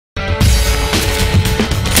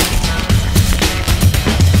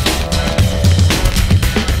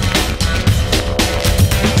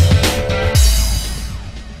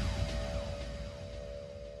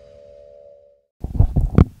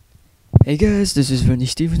Hey guys, this is Vinnie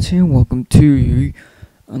here. Welcome to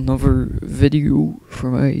another video for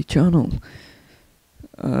my channel.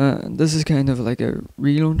 This is kind of like a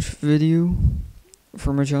relaunch video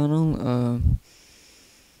for my channel.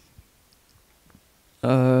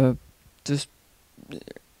 Just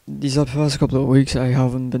these past couple of weeks I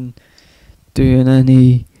haven't been doing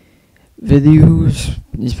any videos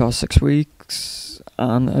these past 6 weeks,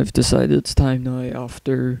 and I've decided it's time now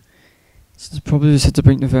after probably since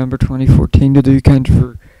about November 2014 to do kind of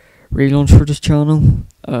a relaunch for this channel.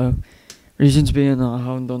 Reasons being I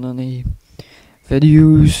haven't done any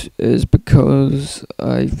videos is because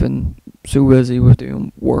I've been so busy with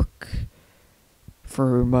doing work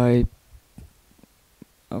for my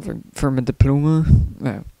diploma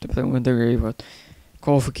degree, but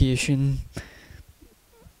qualification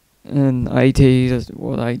in IT is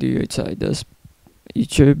what I do outside this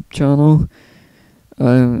YouTube channel.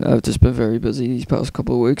 I've just been very busy these past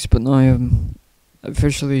couple of weeks, but now I'm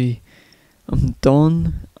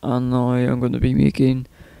done, and now I'm going to be making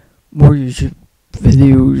more YouTube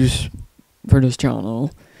videos for this channel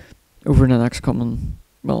over the next couple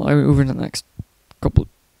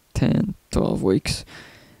 10-12 weeks.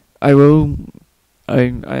 I am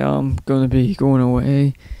going to be going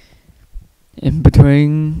away in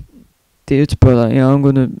between dates, but I am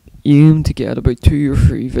going to aim to get about 2 or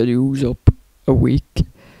 3 videos up a week.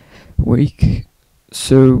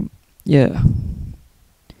 So yeah,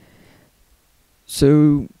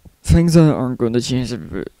 so things that aren't going to change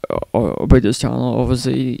about this channel,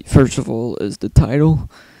 obviously, first of all, is the title.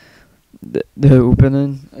 The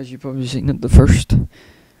opening, as you've probably seen it, the first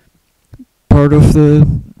part of the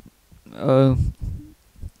of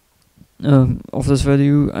this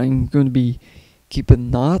video, I'm going to be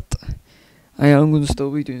keeping that. I am going to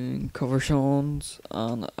still be doing cover songs,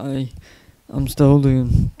 and I'm still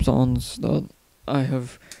doing songs that I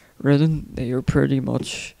have written. They're pretty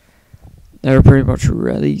much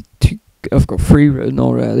ready to. I've got 3 written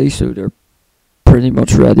already, so they're pretty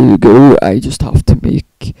much ready to go. I just have to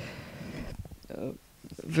make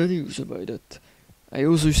videos about it. I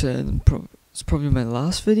also said it's probably my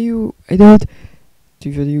last video I did 2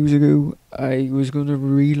 videos ago. I was going to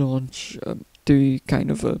relaunch, do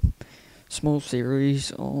kind of a small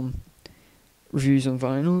series on reviews on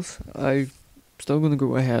vinyls. I'm still going to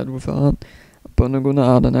go ahead with that, but I'm going to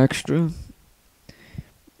add an extra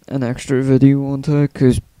video onto it,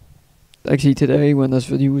 because actually today when this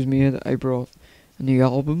video was made I brought a new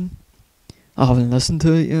album. I haven't listened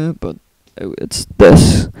to it yet, but it's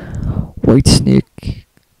this White Snake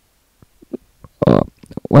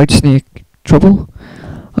Trouble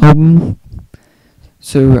album,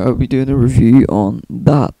 so I'll be doing a review on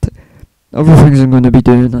that. Other things I'm going to be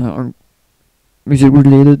doing are music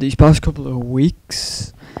related. These past couple of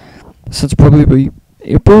weeks, since probably about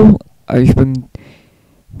April, I've been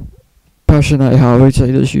passion I have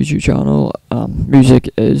outside this YouTube channel, music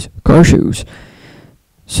is car shows.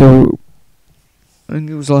 So I think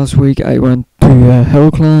it was last week I went to a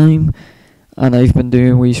hill climb, and I've been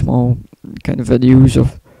doing wee small kind of videos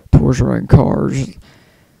of tours around cars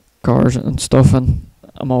and stuff, and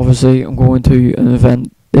I'm going to an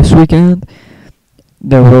event this weekend.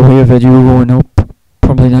 There will be a video going up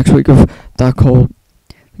probably next week of that called,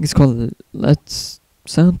 I think it's called Let's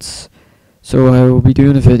Sense. So I will be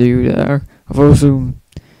doing a video there. I've also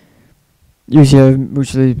usually I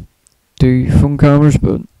mostly do phone cameras,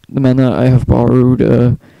 but the minute I have borrowed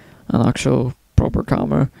an actual proper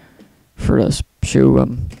camera for this show,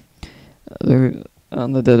 and I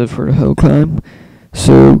did it for the hill climb.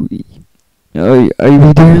 So I will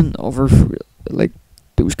be doing other like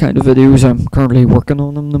those kind of videos. I'm currently working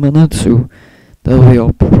on them in the minute, so they'll be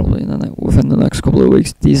up probably within the next couple of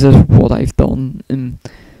weeks. These are what I've done in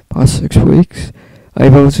past 6 weeks. I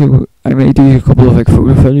may do a couple of like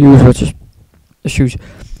photo videos, which is shows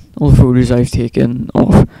all the photos I've taken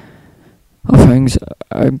of things.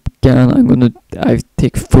 I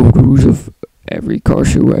take photos of every car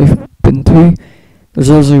show I've been to.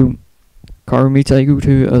 There's also car meets I go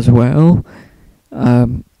to as well.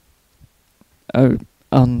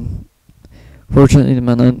 Fortunately, the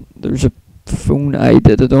minute there's a phone I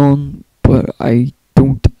did it on, but I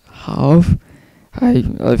don't have.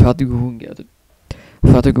 I've had to go and get it.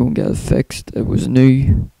 I've had to go and get it fixed. It was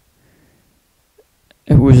new.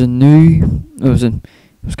 It was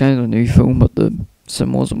kind of a new phone, but the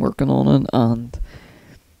SIM wasn't working on it, and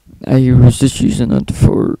I was just using it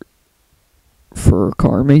for a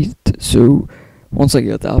car meet. So once I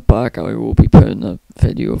get that back, I will be putting a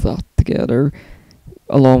video of that together,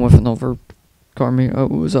 along with another car meet I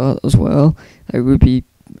was at as well. I'm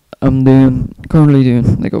currently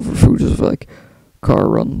doing like other photos of like car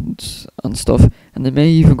runs and stuff, and I may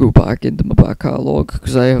even go back into my back catalogue,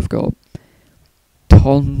 because I have got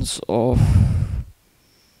tons of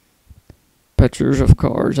pictures of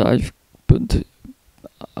cars I've been to,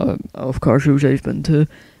 of car shows I've been to.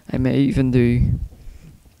 I may even do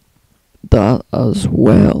that as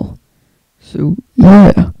well. So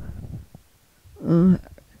yeah.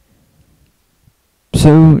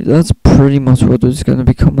 So that's pretty much what is going to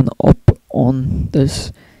be coming up on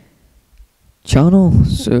this channel.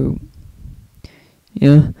 So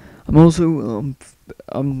yeah, I'm also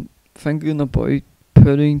I'm thinking about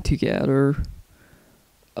putting together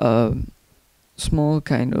a small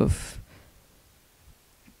kind of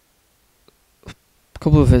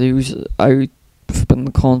couple of videos. I've been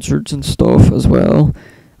to concerts and stuff as well.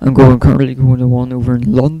 I'm currently going to one over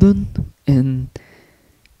in London in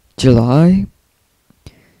July.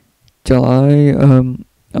 In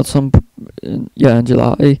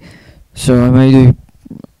July. So I may do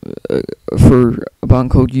for a band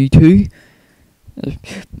called U2.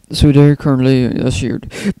 So they're currently this year,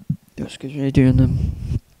 doing the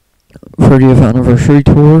 30th anniversary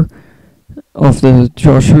tour of the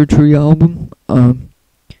Joshua Tree album.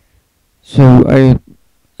 So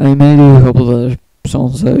I may do a couple of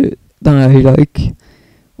songs that I like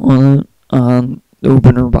on it, and the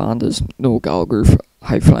opener band is Noel Gallagher,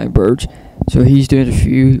 High Flying Birds. So he's doing a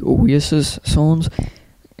few Oasis songs.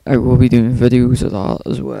 I will be doing videos of that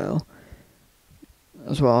as well.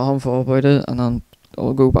 I haven't thought about it, and then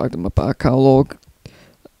I'll go back to my back catalogue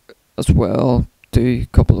as well. Do a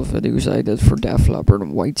couple of videos I did for Def Leppard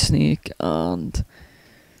and Whitesnake, and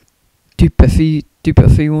two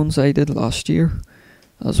Biffy ones I did last year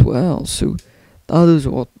as well. So that is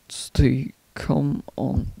what's to come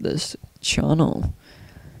on this channel.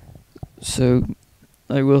 So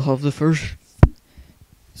I will have the first.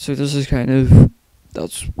 So this is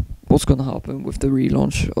that's what's gonna happen with the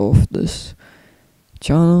relaunch of this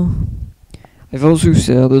channel. I've also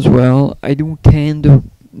said as well, I don't tend to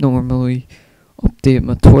normally update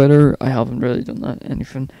my Twitter. I haven't really done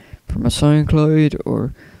anything for my SoundCloud,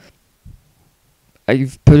 or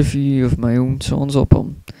I've put a few of my own songs up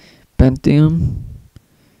on Pentium.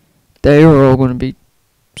 They are all going to be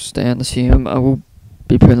staying the same. I will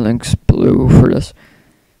be putting links below for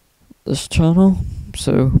this channel.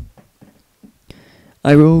 So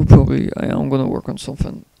I am going to work on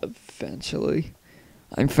something eventually.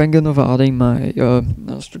 I'm thinking of adding my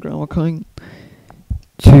Instagram account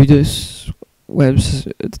to this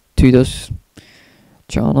to this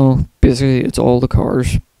channel. Basically, it's all the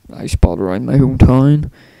cars I spot around my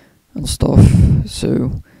hometown and stuff.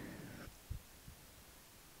 So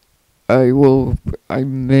I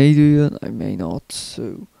may do it, I may not.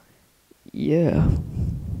 So yeah.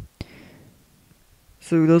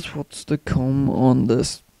 So that's what's to come on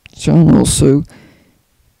this channel. So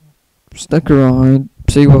stick around,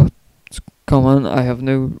 see what's coming. I have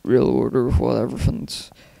no real order of what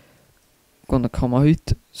everything's gonna come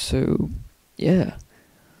out. So yeah.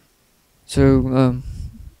 So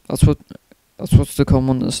that's what's to come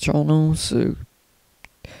on this channel. So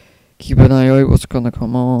keep an eye out what's gonna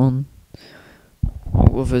come on,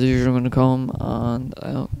 what videos are gonna come, and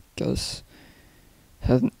I guess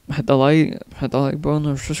hit the like button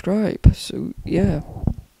or subscribe. So yeah,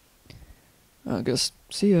 I guess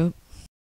see ya.